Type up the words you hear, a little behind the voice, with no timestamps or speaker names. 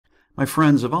My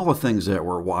friends, of all the things that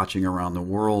we're watching around the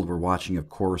world, we're watching, of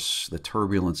course, the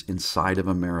turbulence inside of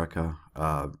America.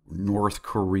 North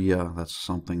Korea, that's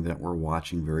something that we're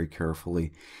watching very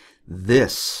carefully.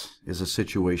 This is a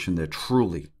situation that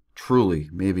truly,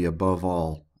 maybe above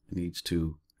all, needs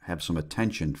to have some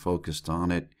attention focused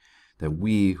on it. That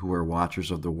we who are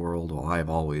watchers of the world, well, I have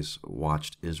always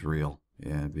watched Israel,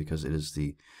 because it is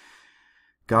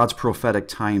God's prophetic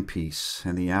timepiece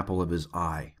and the apple of his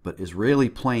eye. But Israeli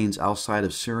planes outside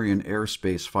of Syrian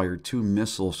airspace fired 2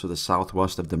 missiles to the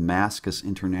southwest of Damascus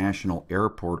International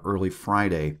Airport early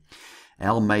Friday.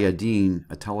 Mayadeen,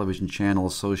 a television channel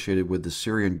associated with the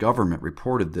Syrian government,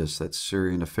 reported this, that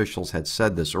Syrian officials had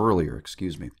said this earlier,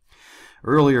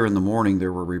 Earlier in the morning,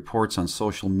 there were reports on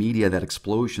social media that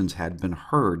explosions had been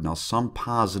heard. Now, some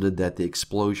posited that the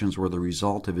explosions were the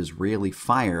result of Israeli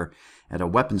fire at a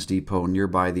weapons depot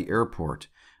nearby the airport.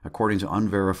 According to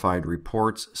unverified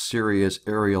reports, Syria's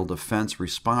aerial defense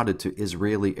responded to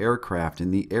Israeli aircraft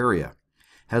in the area.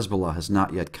 Hezbollah has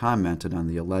not yet commented on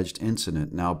the alleged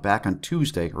incident. Now, back on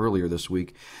Tuesday, earlier this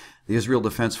week, the Israel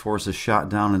Defense Forces shot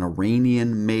down an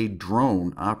Iranian-made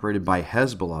drone operated by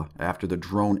Hezbollah after the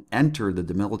drone entered the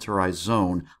demilitarized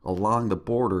zone along the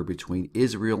border between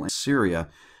Israel and Syria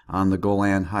on the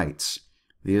Golan Heights.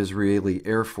 The Israeli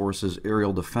Air Force's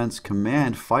Aerial Defense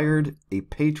Command fired a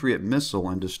Patriot missile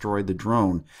and destroyed the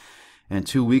drone. And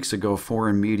 2 weeks ago,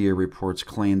 foreign media reports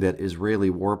claimed that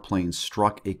Israeli warplanes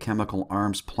struck a chemical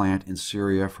arms plant in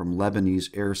Syria from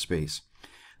Lebanese airspace.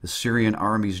 The Syrian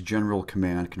Army's General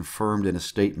Command confirmed in a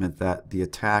statement that the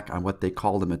attack on what they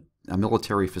called a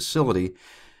military facility,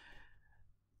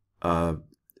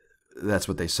 that's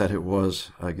what they said it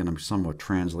was, again I'm somewhat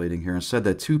translating here, and said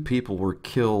that 2 people were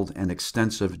killed and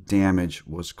extensive damage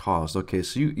was caused. Okay,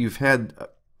 so you've had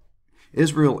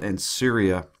Israel and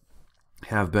Syria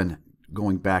have been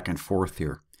going back and forth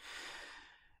here.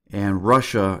 And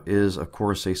Russia is, of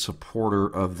course, a supporter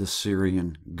of the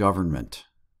Syrian government.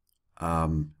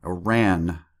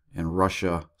 Iran and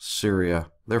Russia, Syria,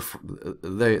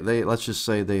 they let's just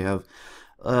say they have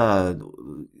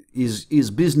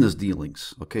is business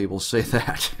dealings. Okay, we'll say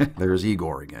that. There's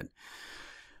Igor again.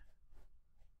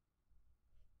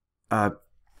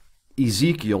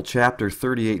 Ezekiel chapter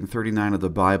 38 and 39 of the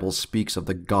Bible speaks of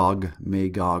the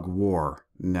Gog-Magog war.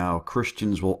 Now,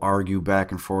 Christians will argue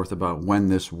back and forth about when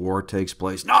this war takes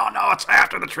place. No, it's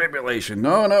after the tribulation.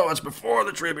 No, it's before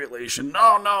the tribulation.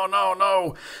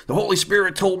 No. The Holy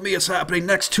Spirit told me it's happening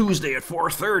next Tuesday at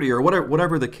 4:30 or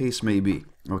whatever the case may be.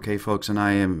 Okay, folks, and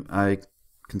I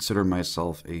consider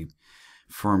myself a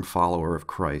firm follower of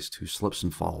Christ who slips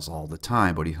and falls all the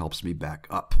time, but he helps me back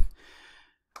up.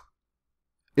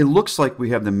 It looks like we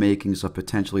have the makings of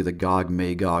potentially the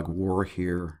Gog-Magog war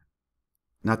here.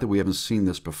 Not that we haven't seen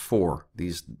this before,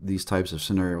 these types of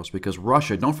scenarios, because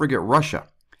Russia, don't forget Russia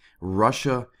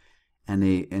and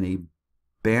a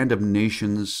band of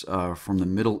nations from the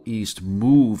Middle East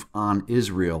move on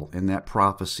Israel in that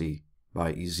prophecy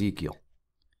by Ezekiel.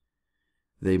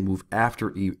 They move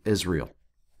after Israel.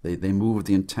 They move with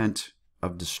the intent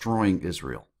of destroying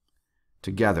Israel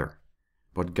together.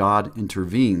 But God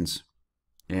intervenes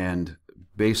and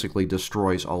basically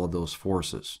destroys all of those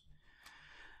forces.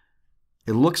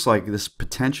 It looks like this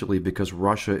potentially because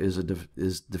Russia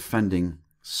is defending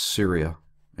Syria.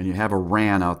 And you have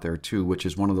Iran out there too, which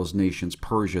is one of those nations,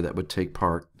 Persia, that would take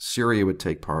part. Syria would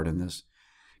take part in this.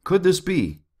 Could this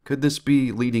be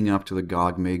leading up to the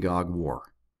Gog-Magog war?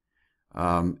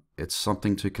 It's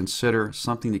something to consider,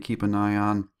 something to keep an eye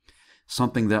on,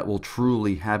 something that will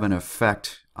truly have an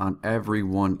effect on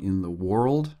everyone in the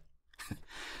world.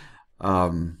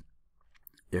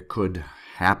 It could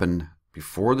happen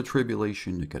before the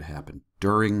tribulation. It could happen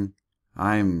during.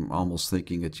 I'm almost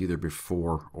thinking it's either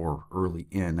before or early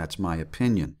in. That's my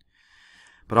opinion.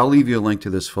 But I'll leave you a link to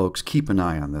this, folks. Keep an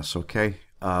eye on this, okay?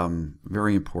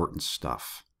 Very important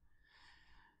stuff.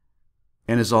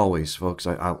 And as always, folks,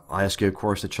 I'll ask you, of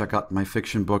course, to check out my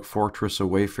fiction book, Fortress, A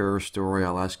Wayfarer's Story.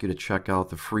 I'll ask you to check out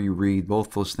the free read.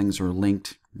 Both those things are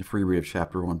linked. The free read of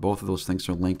Chapter 1. Both of those things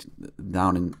are linked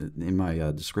down in my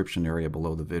description area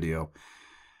below the video.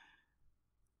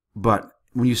 But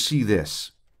when you see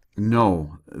this,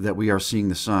 know that we are seeing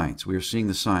the signs. We are seeing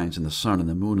the signs in the sun and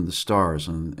the moon and the stars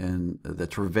and the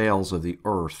travails of the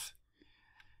earth.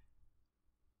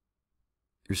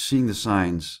 You're seeing the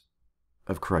signs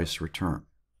of Christ's return.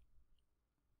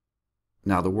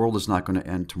 Now, the world is not going to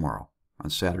end tomorrow on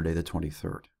Saturday the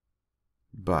 23rd.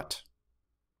 But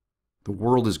the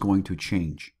world is going to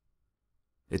change.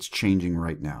 It's changing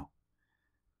right now.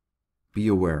 Be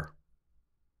aware.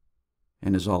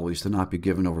 And as always, to not be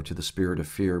given over to the spirit of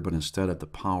fear, but instead of the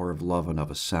power of love and of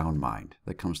a sound mind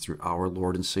that comes through our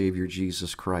Lord and Savior,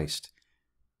 Jesus Christ.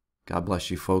 God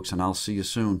bless you, folks, and I'll see you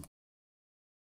soon.